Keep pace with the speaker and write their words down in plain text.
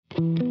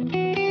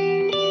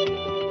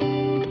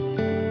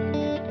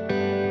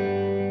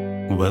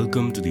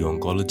Welcome to the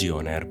Oncology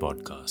on Air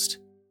podcast.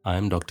 I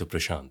am Dr.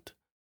 Prashant.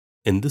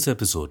 In this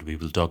episode, we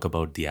will talk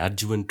about the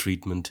adjuvant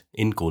treatment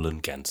in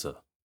colon cancer.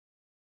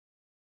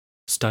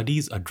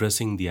 Studies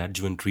addressing the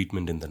adjuvant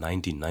treatment in the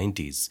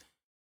 1990s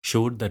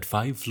showed that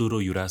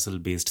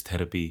 5-fluorouracil-based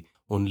therapy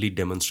only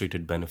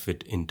demonstrated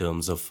benefit in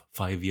terms of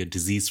 5-year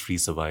disease-free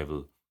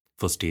survival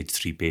for stage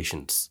 3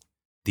 patients.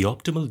 The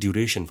optimal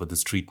duration for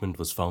this treatment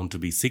was found to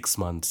be 6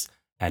 months,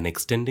 and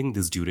extending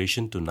this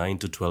duration to 9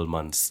 to 12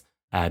 months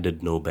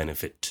added no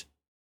benefit.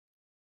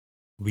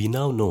 We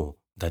now know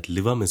that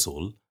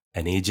levamisole,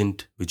 an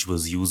agent which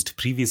was used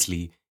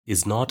previously,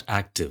 is not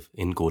active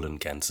in colon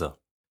cancer.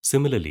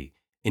 Similarly,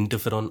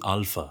 interferon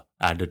alpha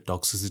added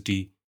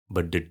toxicity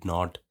but did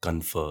not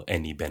confer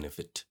any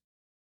benefit.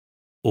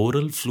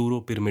 Oral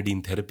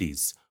fluoropyrimidine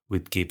therapies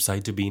with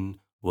capecitabine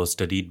were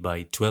studied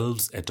by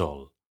Twelves et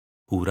al.,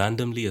 who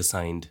randomly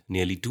assigned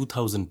nearly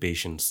 2,000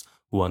 patients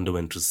who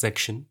underwent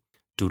resection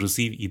to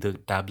receive either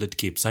tablet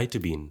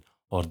capecitabine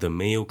or the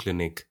Mayo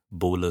Clinic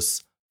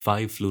bolus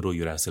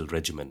 5-fluorouracil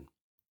regimen.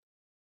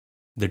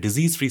 The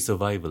disease-free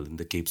survival in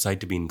the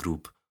capecitabine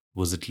group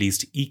was at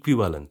least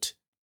equivalent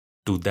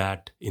to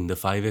that in the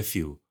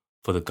 5FU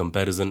for the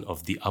comparison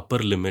of the upper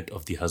limit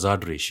of the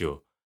hazard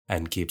ratio,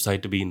 and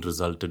capecitabine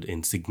resulted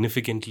in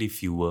significantly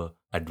fewer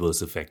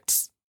adverse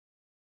effects.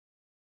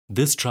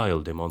 This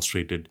trial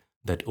demonstrated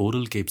that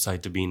oral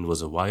capecitabine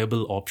was a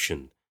viable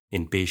option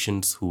in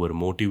patients who were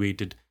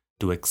motivated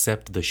to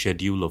accept the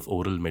schedule of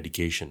oral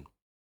medication.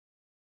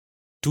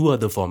 2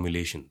 other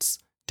formulations,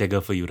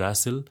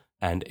 tegaferuracil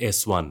and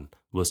S1,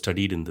 were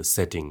studied in this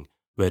setting,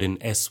 wherein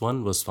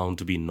S1 was found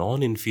to be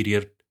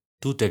non-inferior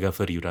to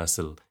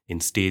tegaferuracil in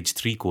stage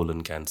 3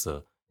 colon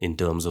cancer in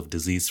terms of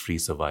disease-free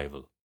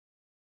survival.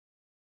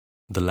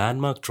 The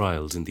landmark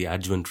trials in the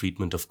adjuvant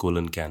treatment of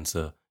colon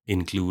cancer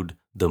include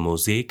the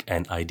MOSAIC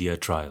and IDEA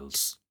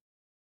trials.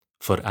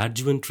 For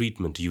adjuvant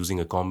treatment using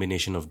a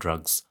combination of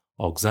drugs,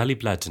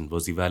 oxaliplatin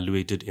was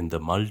evaluated in the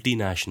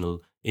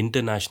multinational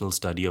international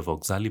study of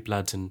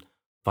oxaliplatin,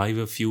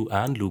 5FU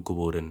and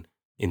leucovorin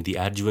in the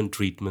adjuvant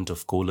treatment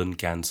of colon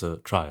cancer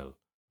trial,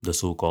 the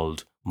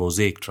so-called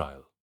MOSAIC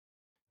trial.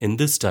 In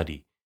this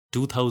study,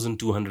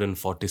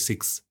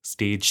 2,246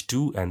 stage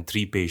 2 and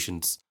 3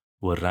 patients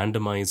were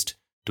randomized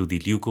to the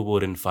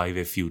leucovorin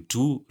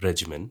 5FU2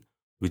 regimen,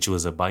 which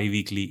was a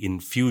biweekly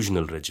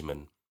infusional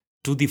regimen,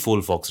 to the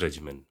FOLFOX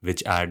regimen,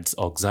 which adds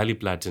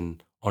oxaliplatin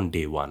on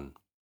day 1.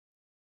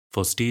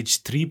 For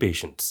stage 3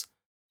 patients,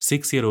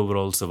 6-year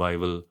overall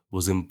survival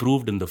was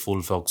improved in the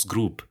FOLFOX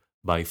group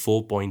by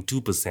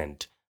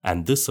 4.2%,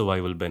 and this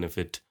survival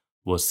benefit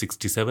was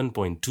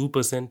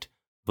 67.2%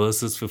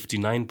 versus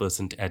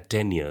 59% at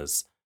 10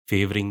 years,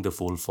 favoring the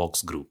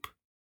FOLFOX group.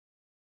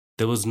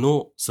 There was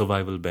no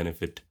survival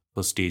benefit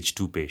for stage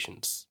 2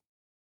 patients.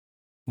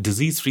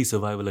 Disease-free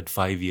survival at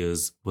 5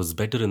 years was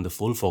better in the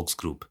FOLFOX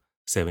group,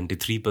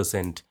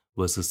 73%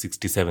 versus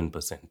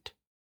 67%.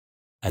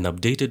 An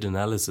updated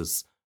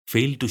analysis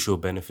failed to show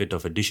benefit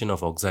of addition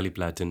of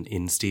oxaliplatin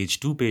in stage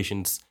 2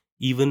 patients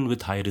even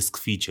with high-risk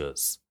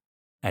features.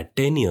 At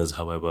 10 years,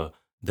 however,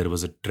 there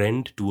was a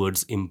trend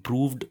towards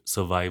improved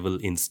survival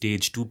in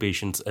stage 2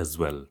 patients as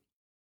well.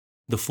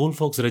 The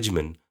FOLFOX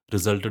regimen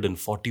resulted in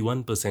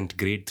 41%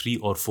 grade 3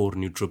 or 4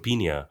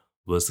 neutropenia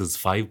versus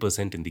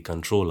 5% in the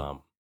control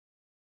arm.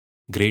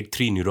 Grade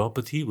 3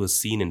 neuropathy was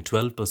seen in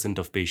 12%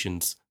 of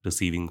patients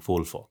receiving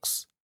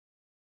FOLFOX.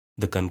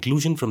 The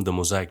conclusion from the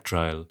MOSAIC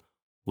trial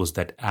was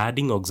that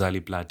adding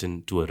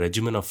oxaliplatin to a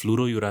regimen of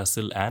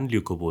fluorouracil and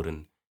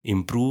leucovorin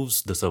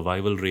improves the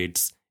survival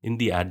rates in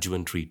the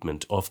adjuvant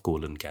treatment of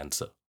colon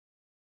cancer.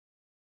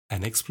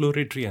 An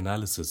exploratory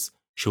analysis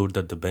showed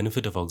that the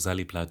benefit of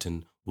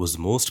oxaliplatin was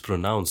most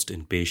pronounced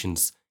in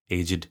patients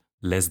aged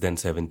less than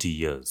 70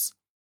 years.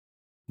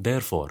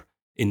 Therefore,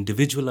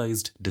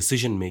 individualized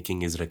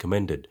decision-making is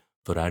recommended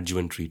for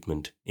adjuvant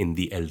treatment in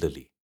the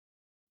elderly.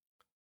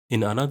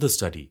 In another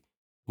study,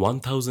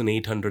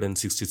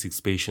 1,866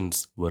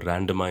 patients were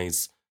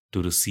randomized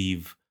to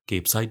receive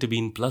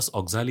capecitabine plus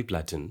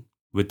oxaliplatin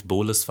with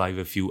bolus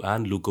 5FU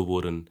and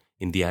leucovorin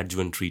in the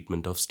adjuvant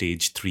treatment of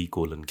stage 3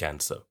 colon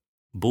cancer.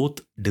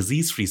 Both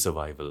disease-free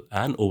survival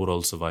and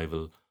overall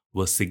survival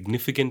were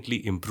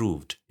significantly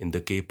improved in the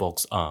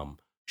CAPOX arm,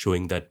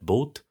 showing that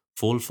both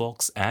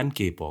FOLFOX and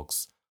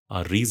CAPOX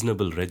are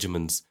reasonable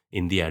regimens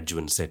in the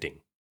adjuvant setting.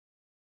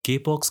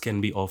 CAPOX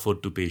can be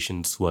offered to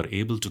patients who are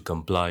able to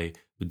comply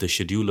with the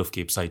schedule of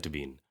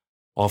capecitabine,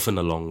 often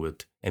along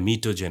with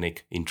emetogenic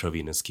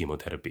intravenous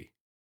chemotherapy.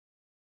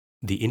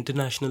 The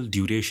International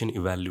Duration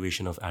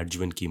Evaluation of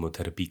Adjuvant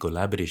Chemotherapy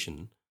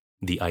Collaboration,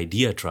 the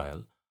IDEA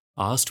trial,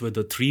 asked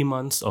whether 3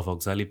 months of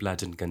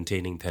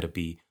oxaliplatin-containing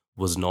therapy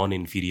was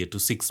non-inferior to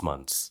 6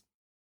 months.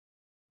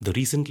 The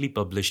recently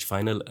published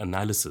final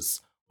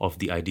analysis of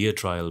the IDEA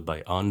trial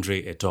by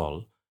Andre et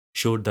al.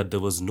 Showed that there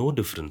was no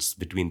difference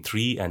between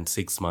 3 and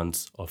 6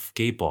 months of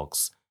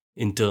CAPOX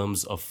in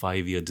terms of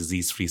 5-year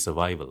disease-free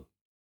survival,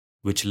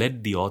 which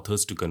led the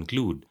authors to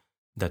conclude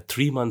that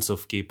 3 months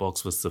of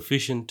CAPOX was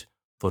sufficient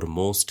for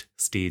most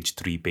stage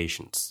 3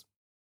 patients.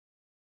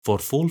 For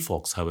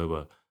FOLFOX,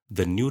 however,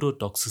 the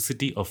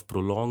neurotoxicity of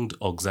prolonged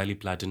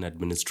oxaliplatin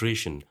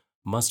administration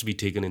must be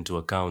taken into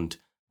account,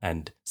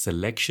 and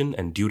selection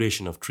and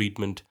duration of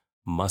treatment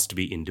must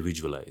be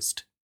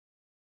individualized.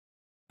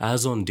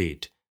 As on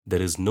date,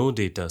 there is no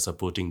data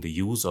supporting the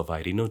use of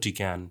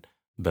irinotecan,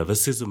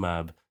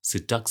 bevacizumab,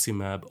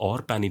 cetuximab, or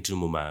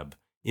panitumumab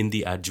in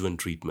the adjuvant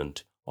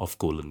treatment of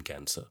colon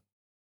cancer.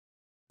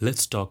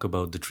 Let's talk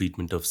about the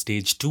treatment of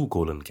stage 2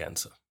 colon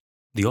cancer.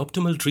 The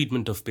optimal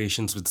treatment of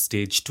patients with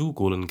stage 2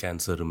 colon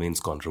cancer remains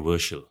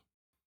controversial.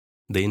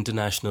 The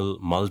international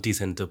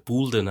multi-center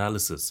pooled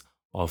analysis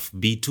of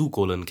B2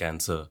 colon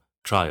cancer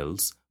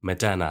trials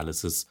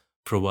meta-analysis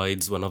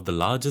provides one of the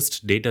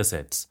largest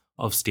datasets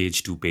of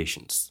stage 2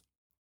 patients.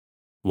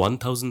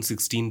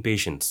 1,016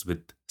 patients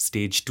with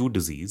stage 2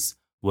 disease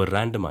were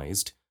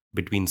randomized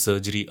between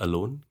surgery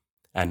alone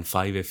and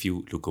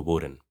 5-FU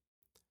leucovorin.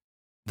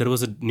 There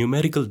was a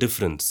numerical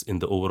difference in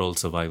the overall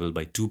survival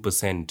by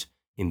 2%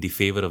 in the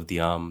favor of the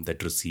arm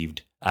that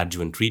received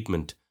adjuvant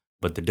treatment,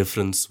 but the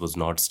difference was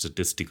not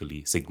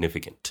statistically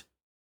significant.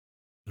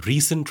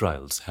 Recent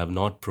trials have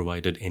not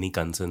provided any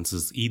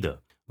consensus either,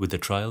 with a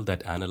trial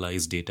that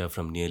analyzed data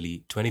from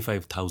nearly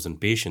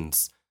 25,000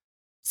 patients,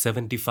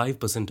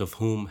 75% of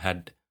whom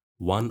had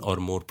one or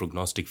more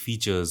prognostic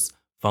features,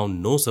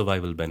 found no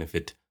survival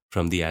benefit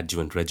from the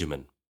adjuvant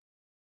regimen.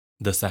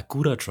 The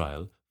SAKURA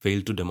trial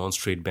failed to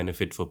demonstrate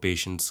benefit for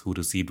patients who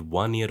received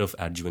 1 year of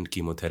adjuvant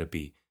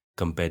chemotherapy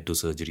compared to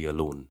surgery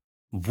alone.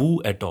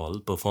 Wu et al.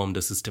 Performed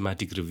a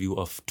systematic review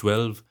of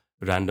 12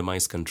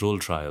 randomized control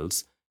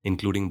trials,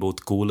 including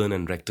both colon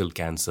and rectal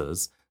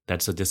cancers,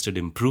 that suggested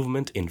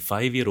improvement in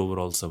 5-year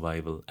overall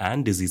survival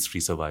and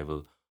disease-free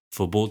survival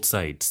for both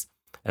sites,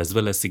 as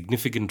well as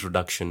significant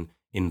reduction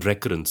in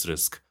recurrence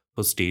risk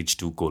for stage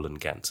 2 colon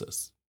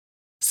cancers.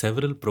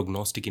 Several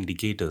prognostic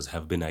indicators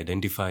have been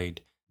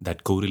identified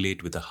that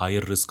correlate with a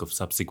higher risk of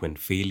subsequent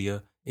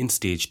failure in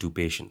stage 2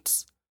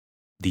 patients.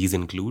 These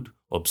include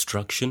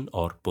obstruction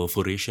or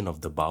perforation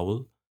of the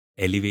bowel,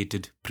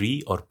 elevated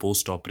pre- or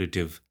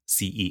post-operative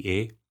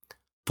CEA,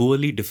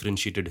 poorly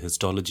differentiated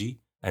histology,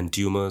 and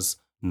tumors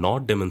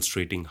not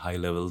demonstrating high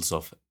levels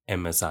of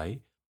MSI,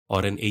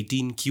 or an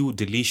 18q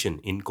deletion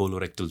in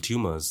colorectal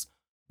tumors,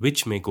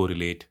 which may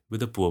correlate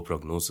with a poor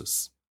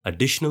prognosis.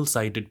 Additional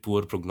cited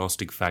poor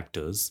prognostic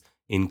factors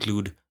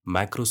include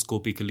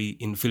macroscopically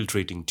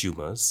infiltrating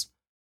tumors,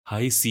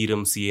 high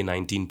serum CA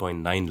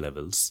 19.9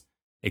 levels,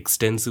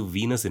 extensive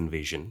venous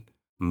invasion,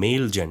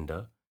 male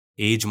gender,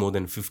 age more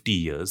than 50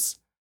 years,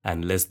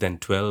 and less than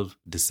 12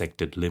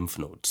 dissected lymph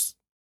nodes.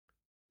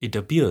 It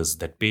appears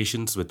that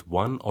patients with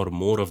one or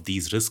more of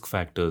these risk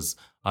factors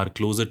are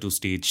closer to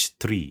stage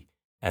 3,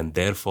 and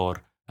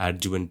therefore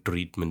adjuvant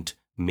treatment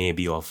may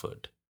be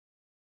offered.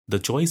 The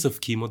choice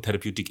of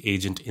chemotherapeutic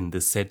agent in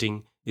this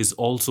setting is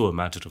also a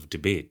matter of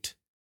debate.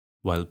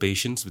 While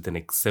patients with an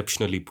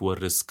exceptionally poor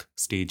risk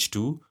stage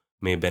 2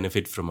 may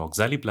benefit from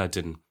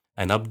oxaliplatin,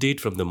 an update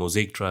from the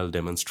MOSAIC trial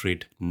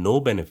demonstrate no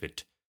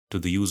benefit to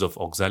the use of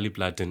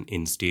oxaliplatin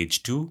in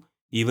stage 2,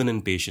 even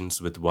in patients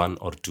with 1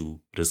 or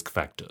 2 risk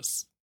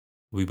factors.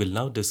 We will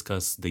now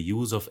discuss the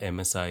use of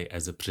MSI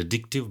as a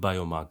predictive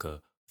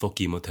biomarker for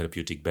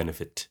chemotherapeutic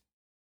benefit.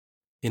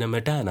 In a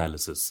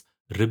meta-analysis,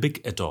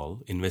 Ribic et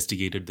al.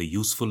 Investigated the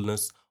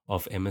usefulness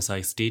of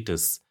MSI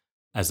status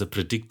as a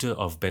predictor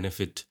of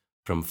benefit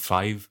from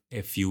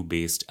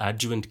 5-FU-based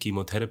adjuvant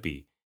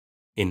chemotherapy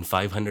in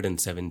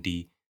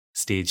 570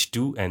 stage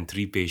 2 and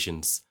 3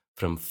 patients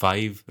from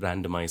 5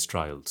 randomized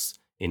trials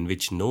in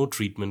which no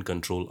treatment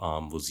control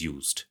arm was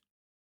used.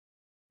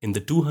 In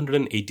the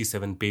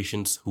 287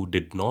 patients who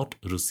did not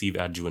receive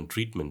adjuvant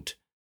treatment,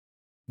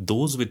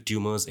 those with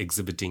tumors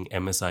exhibiting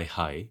MSI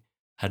high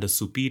had a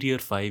superior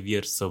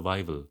 5-year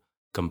survival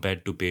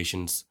compared to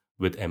patients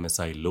with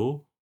MSI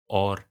low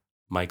or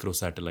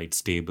microsatellite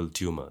stable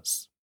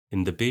tumors.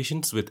 In the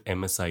patients with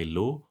MSI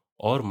low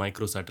or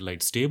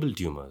microsatellite stable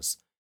tumors,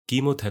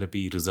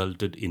 chemotherapy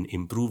resulted in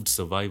improved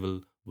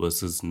survival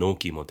versus no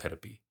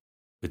chemotherapy,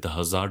 with a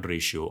hazard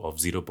ratio of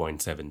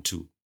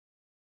 0.72.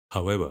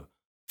 However,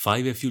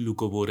 5-FU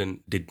leucovorin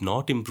did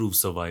not improve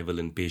survival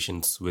in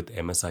patients with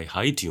MSI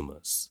high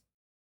tumors.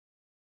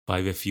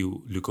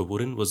 5-FU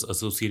leucovorin was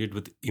associated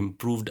with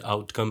improved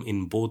outcome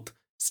in both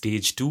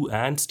stage 2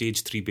 and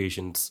stage 3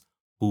 patients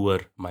who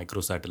were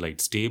microsatellite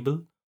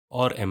stable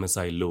or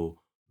MSI low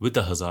with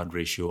a hazard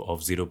ratio of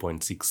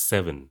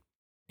 0.67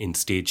 in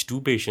stage 2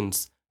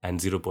 patients and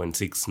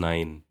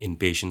 0.69 in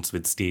patients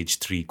with stage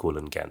 3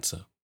 colon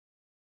cancer.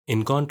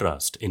 In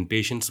contrast, in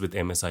patients with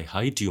MSI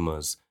high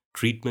tumors,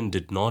 treatment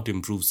did not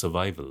improve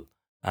survival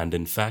and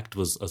in fact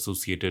was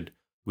associated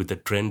with a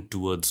trend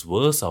towards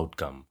worse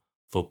outcome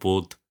for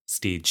both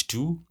stage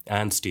 2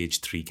 and stage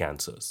 3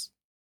 cancers.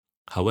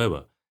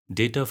 However,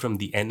 data from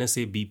the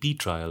NSA-BP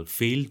trial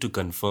failed to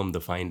confirm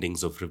the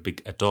findings of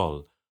Ribic et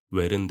al.,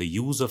 wherein the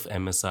use of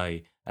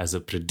MSI as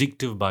a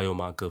predictive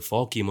biomarker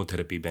for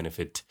chemotherapy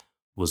benefit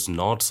was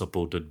not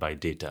supported by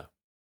data.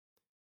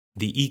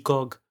 The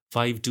ECOG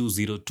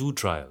 5202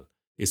 trial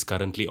is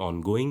currently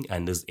ongoing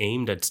and is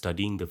aimed at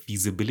studying the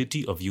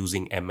feasibility of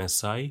using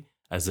MSI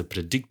as a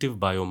predictive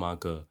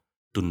biomarker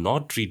to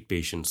not treat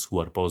patients who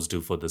are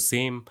positive for the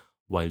same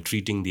while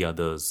treating the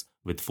others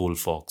with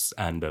FOLFOX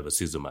and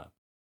bevacizumab.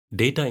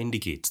 Data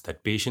indicates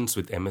that patients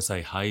with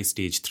MSI high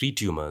stage 3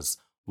 tumors,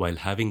 while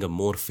having a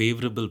more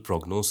favorable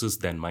prognosis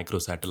than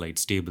microsatellite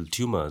stable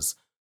tumors,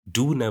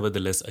 do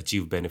nevertheless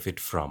achieve benefit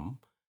from,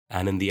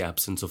 and in the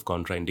absence of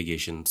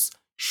contraindications,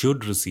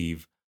 should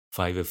receive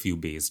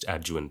 5-FU-based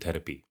adjuvant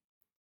therapy.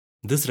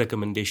 This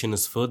recommendation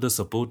is further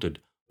supported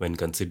when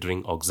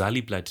considering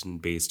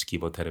oxaliplatin-based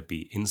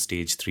chemotherapy in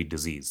stage 3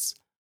 disease.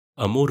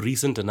 A more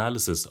recent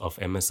analysis of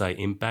MSI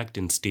impact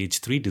in stage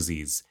 3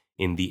 disease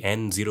in the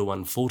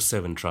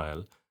N0147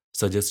 trial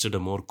suggested a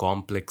more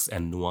complex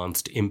and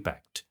nuanced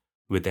impact,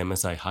 with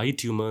MSI high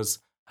tumors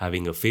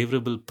having a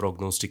favorable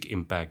prognostic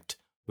impact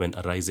when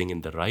arising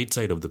in the right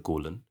side of the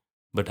colon,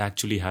 but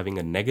actually having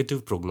a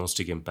negative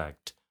prognostic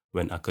impact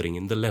when occurring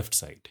in the left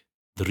side.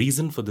 The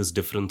reason for this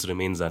difference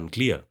remains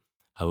unclear.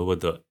 However,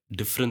 the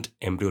different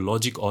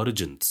embryologic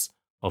origins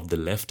of the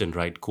left and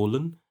right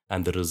colon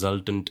and the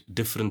resultant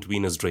different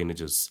venous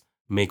drainages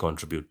may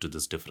contribute to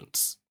this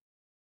difference.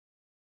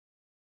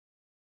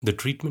 The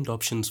treatment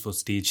options for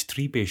stage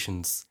 3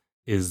 patients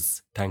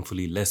is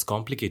thankfully less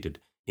complicated.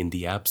 In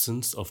the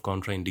absence of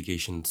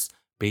contraindications,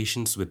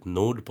 patients with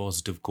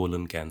node-positive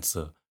colon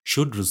cancer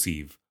should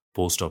receive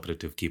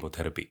postoperative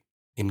chemotherapy.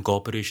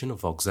 Incorporation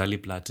of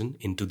oxaliplatin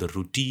into the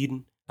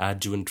routine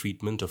adjuvant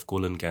treatment of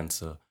colon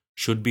cancer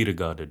should be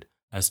regarded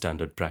as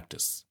standard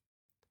practice.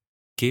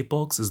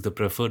 CAPOX is the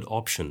preferred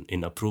option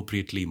in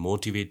appropriately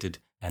motivated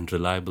and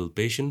reliable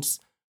patients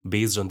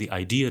based on the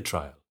IDEA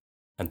trial,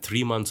 and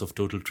 3 months of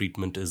total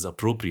treatment is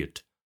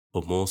appropriate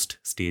for most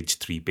stage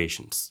 3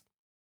 patients.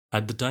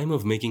 At the time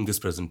of making this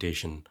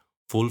presentation,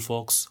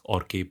 FOLFOX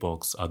or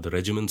CAPOX are the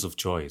regimens of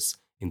choice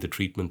in the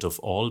treatment of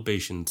all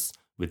patients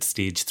with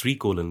stage 3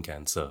 colon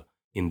cancer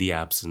in the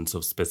absence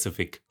of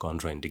specific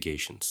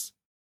contraindications.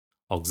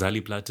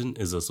 Oxaliplatin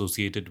is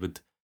associated with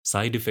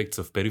side effects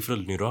of peripheral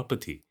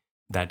neuropathy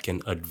that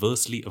can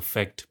adversely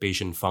affect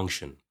patient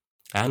function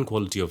and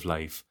quality of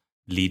life,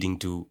 leading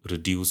to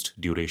reduced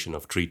duration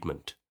of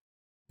treatment.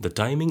 The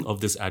timing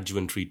of this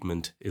adjuvant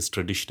treatment is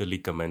traditionally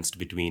commenced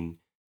between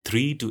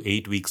 3 to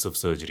 8 weeks of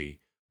surgery,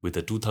 with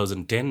a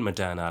 2010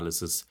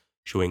 meta-analysis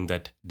showing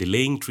that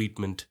delaying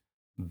treatment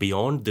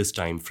beyond this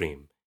time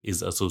frame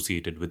is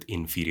associated with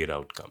inferior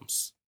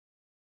outcomes.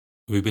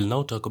 We will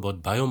now talk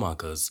about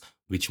biomarkers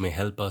which may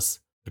help us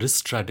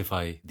risk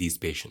stratify these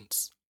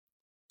patients.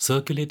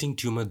 Circulating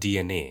tumor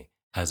DNA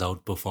has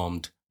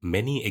outperformed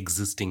many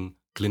existing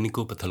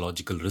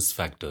clinicopathological risk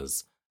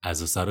factors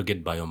as a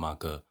surrogate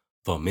biomarker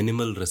for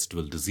minimal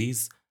residual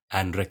disease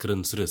and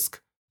recurrence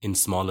risk in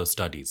smaller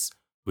studies,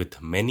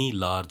 with many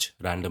large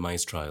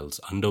randomized trials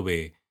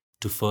underway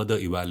to further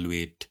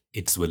evaluate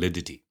its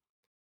validity.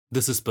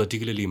 This is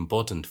particularly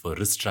important for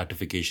risk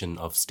stratification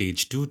of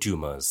stage 2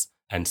 tumors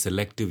and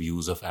selective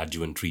use of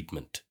adjuvant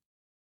treatment.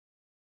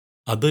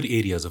 Other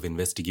areas of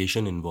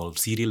investigation involve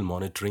serial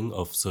monitoring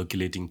of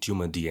circulating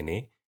tumor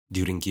DNA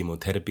during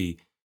chemotherapy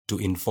to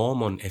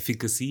inform on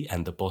efficacy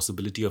and the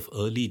possibility of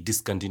early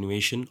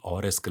discontinuation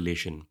or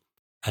escalation,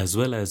 as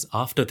well as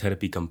after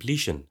therapy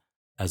completion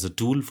as a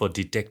tool for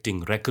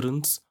detecting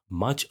recurrence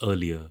much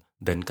earlier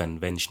than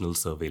conventional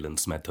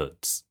surveillance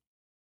methods.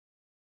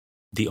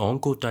 The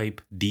Oncotype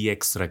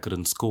DX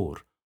recurrence score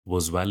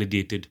was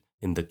validated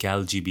in the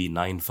CALGB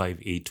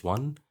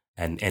 9581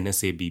 and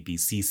NSABP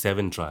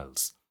C7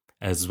 trials,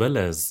 as well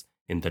as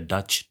in the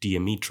Dutch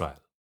TME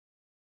trial.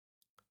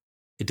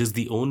 It is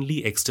the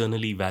only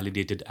externally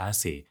validated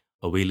assay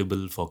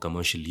available for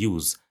commercial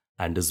use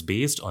and is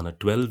based on a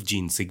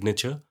 12-gene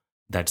signature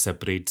that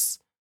separates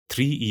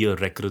 3-year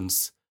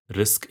recurrence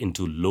risk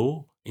into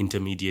low,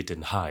 intermediate,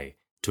 and high,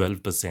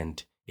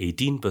 12%,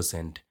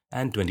 18%,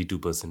 and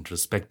 22%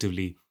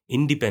 respectively,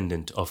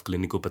 independent of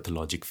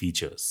clinicopathologic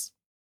features.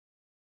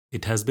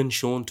 It has been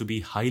shown to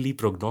be highly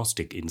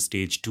prognostic in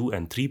stage 2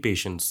 and 3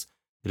 patients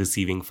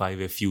receiving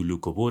 5-FU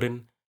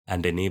leucovorin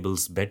and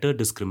enables better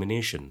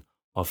discrimination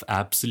of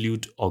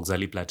absolute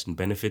oxaliplatin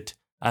benefit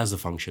as a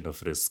function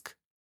of risk.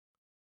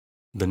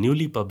 The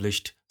newly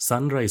published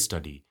Sunrise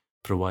study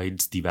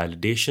provides the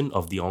validation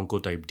of the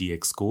Oncotype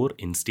DX score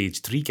in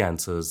stage 3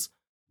 cancers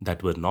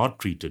that were not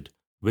treated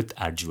with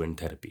adjuvant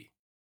therapy.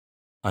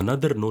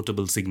 Another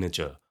notable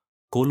signature,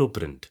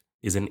 Coloprint,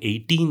 is an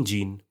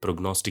 18-gene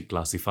prognostic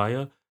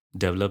classifier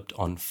developed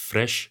on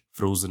fresh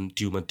frozen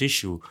tumor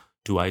tissue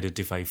to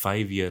identify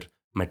 5-year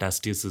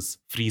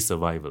metastasis-free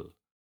survival.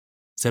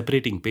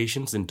 Separating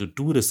patients into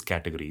 2 risk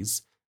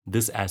categories,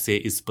 this assay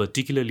is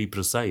particularly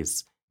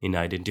precise in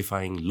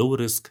identifying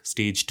low-risk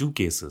stage 2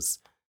 cases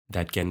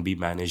that can be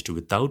managed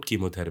without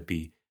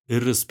chemotherapy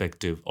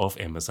irrespective of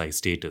MSI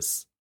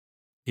status.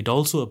 It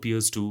also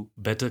appears to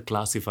better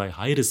classify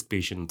high-risk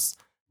patients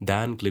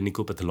than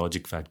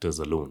clinicopathologic factors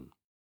alone.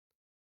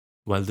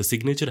 While the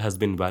signature has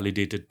been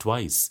validated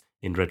twice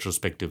in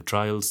retrospective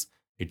trials,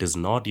 it is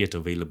not yet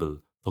available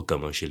for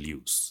commercial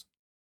use.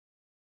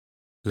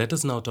 Let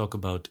us now talk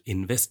about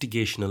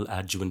investigational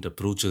adjuvant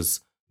approaches,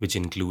 which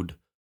include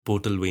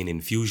portal vein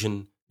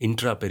infusion,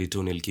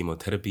 intraperitoneal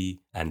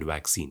chemotherapy, and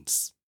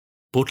vaccines.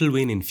 Portal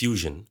vein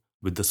infusion,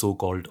 with the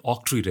so-called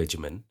Octroi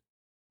regimen,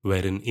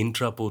 wherein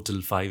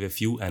intraportal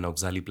 5-FU and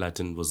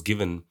oxaliplatin was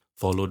given,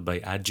 followed by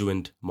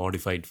adjuvant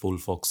modified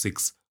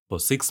FOLFOX6 for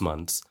 6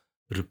 months,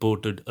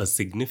 reported a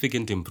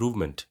significant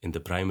improvement in the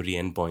primary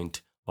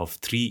endpoint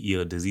of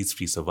 3-year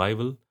disease-free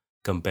survival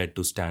compared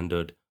to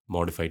standard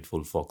modified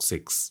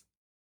FOLFOX6.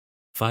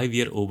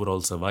 5-year overall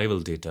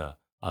survival data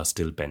are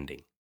still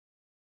pending.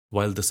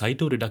 While the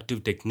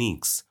cytoreductive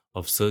techniques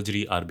of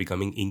surgery are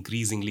becoming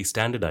increasingly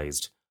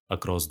standardized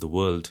across the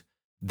world,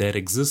 there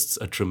exists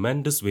a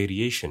tremendous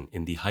variation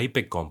in the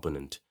HIPEC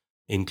component,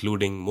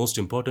 including, most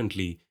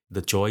importantly,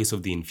 the choice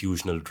of the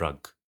infusional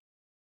drug.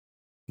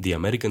 The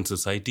American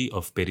Society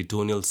of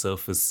Peritoneal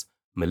Surface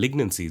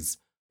Malignancies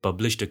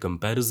published a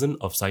comparison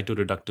of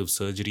cytoreductive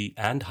surgery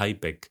and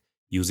HIPEC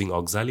using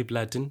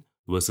oxaliplatin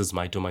versus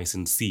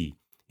mitomycin C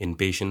in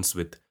patients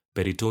with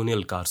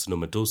peritoneal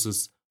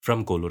carcinomatosis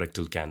from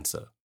colorectal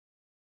cancer.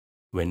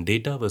 When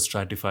data was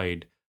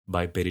stratified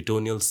by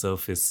peritoneal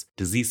surface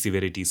disease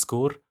severity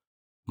score,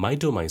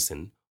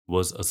 mitomycin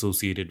was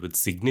associated with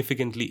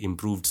significantly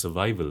improved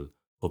survival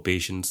for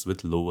patients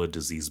with lower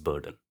disease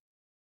burden.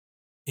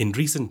 In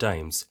recent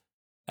times,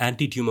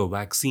 anti-tumor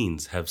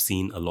vaccines have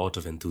seen a lot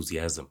of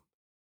enthusiasm.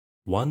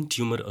 One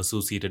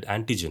tumor-associated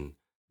antigen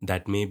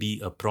that may be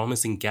a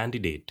promising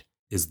candidate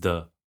is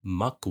the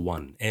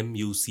MUC1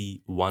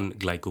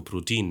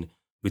 glycoprotein,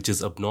 which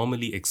is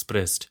abnormally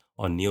expressed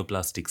on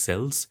neoplastic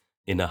cells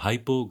in a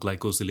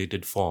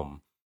hypoglycosylated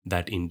form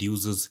that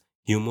induces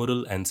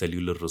humoral and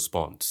cellular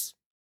response.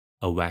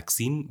 A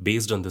vaccine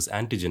based on this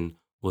antigen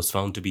was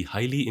found to be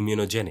highly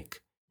immunogenic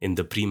in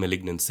the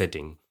pre-malignant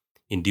setting,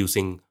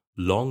 inducing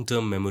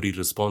long-term memory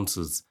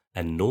responses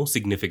and no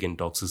significant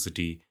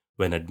toxicity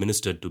when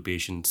administered to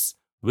patients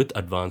with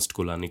advanced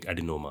colonic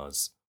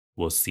adenomas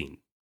was seen.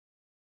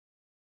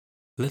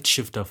 Let's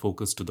shift our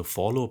focus to the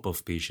follow-up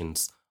of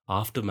patients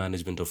after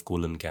management of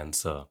colon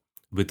cancer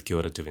with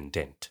curative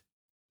intent.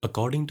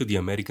 According to the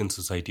American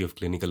Society of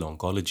Clinical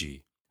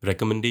Oncology,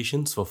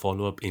 recommendations for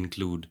follow-up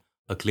include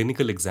a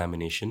clinical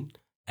examination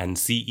and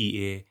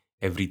CEA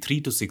every 3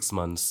 to 6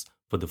 months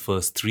for the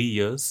first 3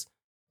 years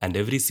and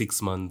every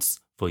 6 months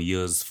for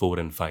years 4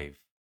 and 5.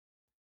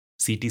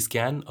 CT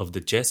scan of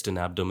the chest and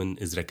abdomen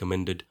is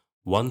recommended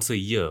once a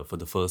year for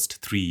the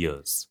first 3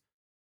 years.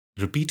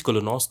 Repeat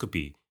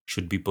colonoscopy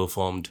should be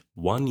performed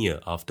 1 year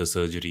after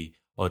surgery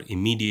or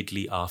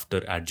immediately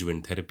after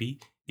adjuvant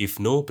therapy if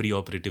no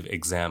preoperative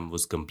exam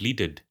was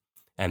completed,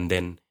 and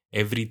then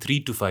every 3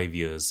 to 5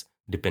 years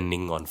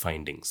depending on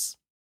findings.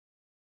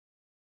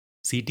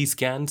 CT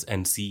scans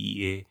and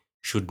CEA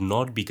should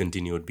not be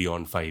continued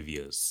beyond 5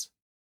 years.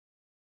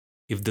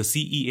 If the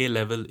CEA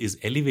level is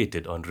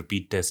elevated on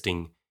repeat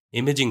testing,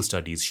 imaging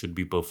studies should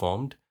be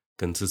performed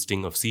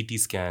consisting of CT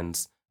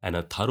scans and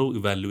a thorough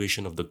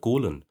evaluation of the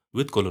colon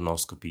with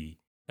colonoscopy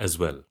as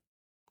well.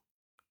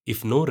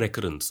 If no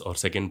recurrence or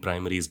second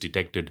primary is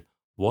detected,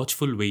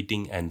 watchful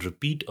waiting and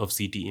repeat of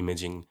CT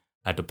imaging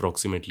at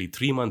approximately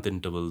 3-month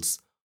intervals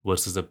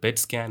versus a PET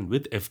scan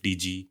with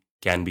FDG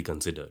can be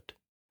considered.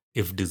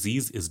 If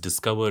disease is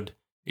discovered,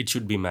 it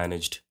should be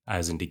managed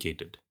as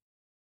indicated.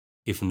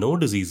 If no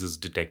disease is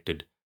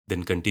detected,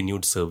 then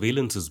continued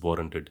surveillance is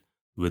warranted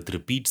with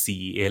repeat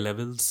CEA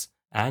levels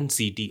and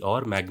CT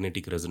or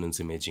magnetic resonance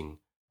imaging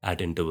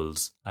at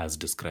intervals as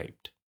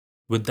described.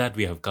 With that,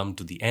 we have come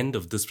to the end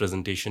of this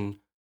presentation.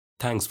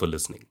 Thanks for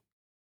listening.